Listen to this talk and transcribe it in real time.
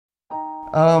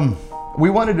We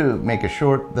wanted to make a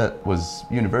short that was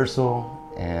universal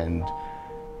and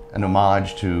an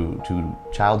homage to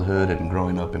childhood and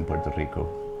growing up in Puerto Rico.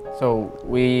 So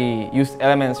we used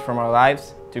elements from our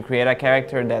lives to create a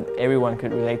character that everyone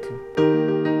could relate to.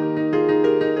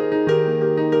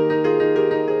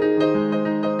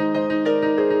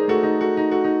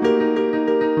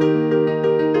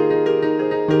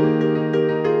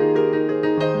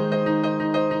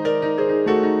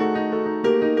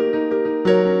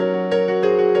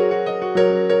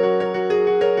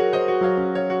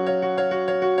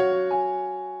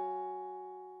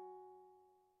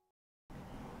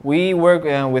 We work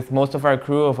with most of our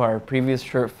crew of our previous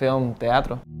short film,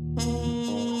 Teatro.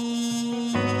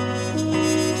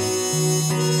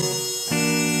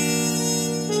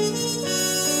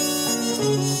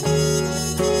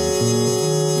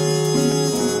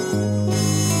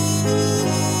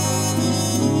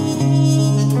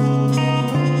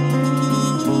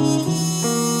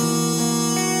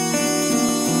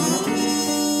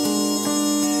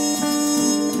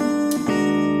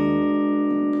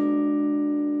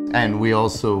 And we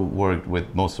also worked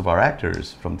with most of our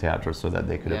actors from Teatro so that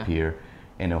they could appear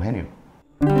in Eugenio.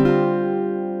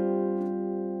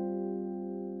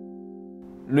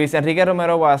 Luis Enrique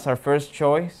Romero was our first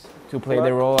choice to play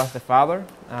the role as the father.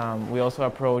 We also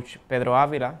approached Pedro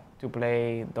Avila to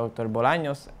play Dr.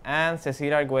 Bolaños and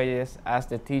Cecilia Argüelles as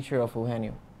the teacher of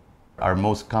Eugenio. Our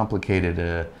most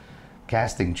complicated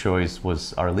casting choice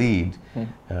was our lead.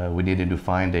 We needed to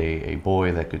find a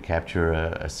boy that could capture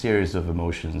a series of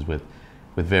emotions with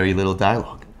very little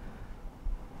dialogue.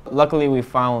 Luckily, we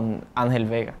found Ángel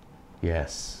Vega.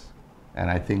 Yes,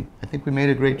 and I think we made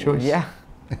a great choice. Yeah.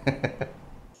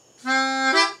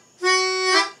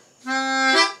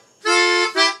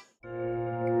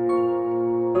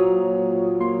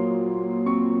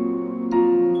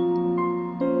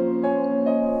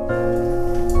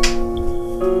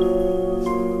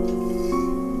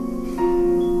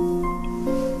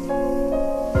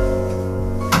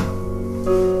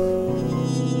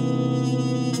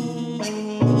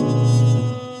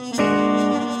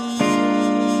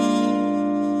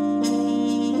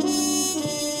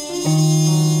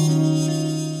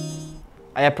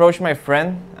 I approached my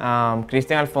friend,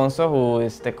 Cristian Alfonso, who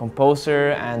is the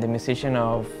composer and the musician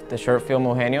of the short film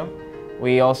Eugenio.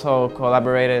 We also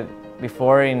collaborated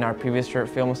before in our previous short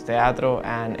films, Teatro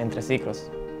and Entre Ciclos.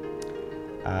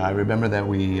 I remember that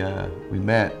we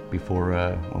met before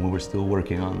when we were still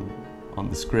working on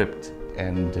the script,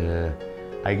 and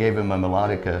I gave him a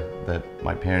melodica that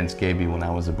my parents gave me when I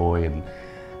was a boy, and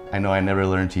I know I never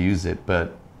learned to use it,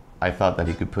 but I thought that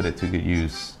he could put it to good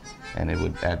use and it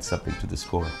would add something to the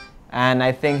score. And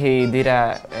I think he did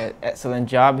an excellent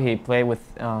job. He played with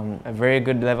a very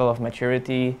good level of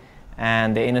maturity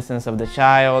and the innocence of the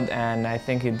child, and I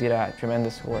think he did a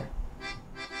tremendous score.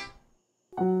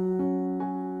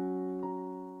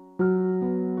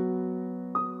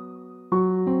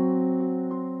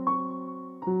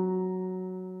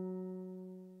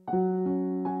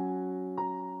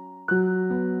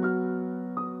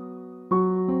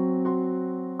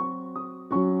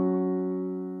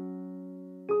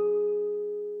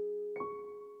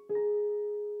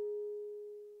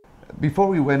 Before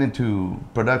we went into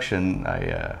production,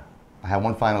 I had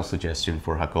one final suggestion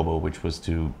for Jacobo, which was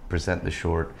to present the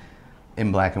short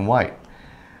in black and white.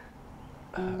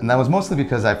 And that was mostly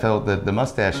because I felt that the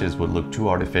mustaches would look too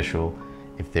artificial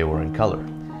if they were in color.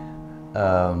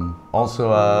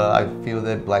 Also, I feel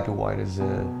that black and white is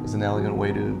an elegant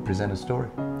way to present a story.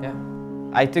 Yeah.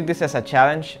 I took this as a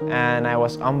challenge, and I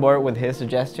was on board with his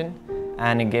suggestion,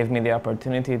 and it gave me the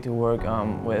opportunity to work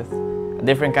with a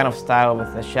different kind of style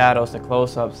with the shadows, the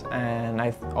close-ups, and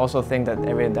I also think that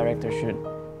every director should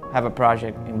have a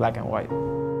project in black and white.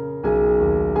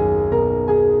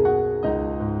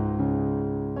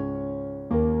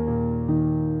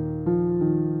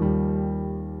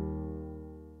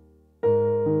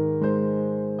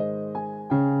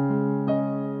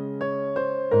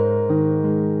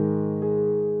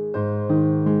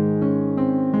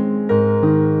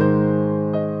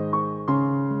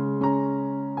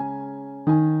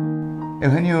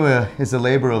 Eugenio is a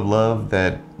labor of love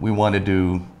that we wanted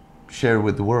to share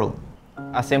with the world.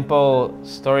 A simple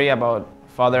story about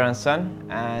father and son,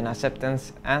 and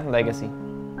acceptance and legacy.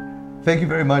 Thank you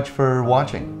very much for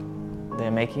watching.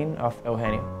 The making of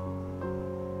Eugenio.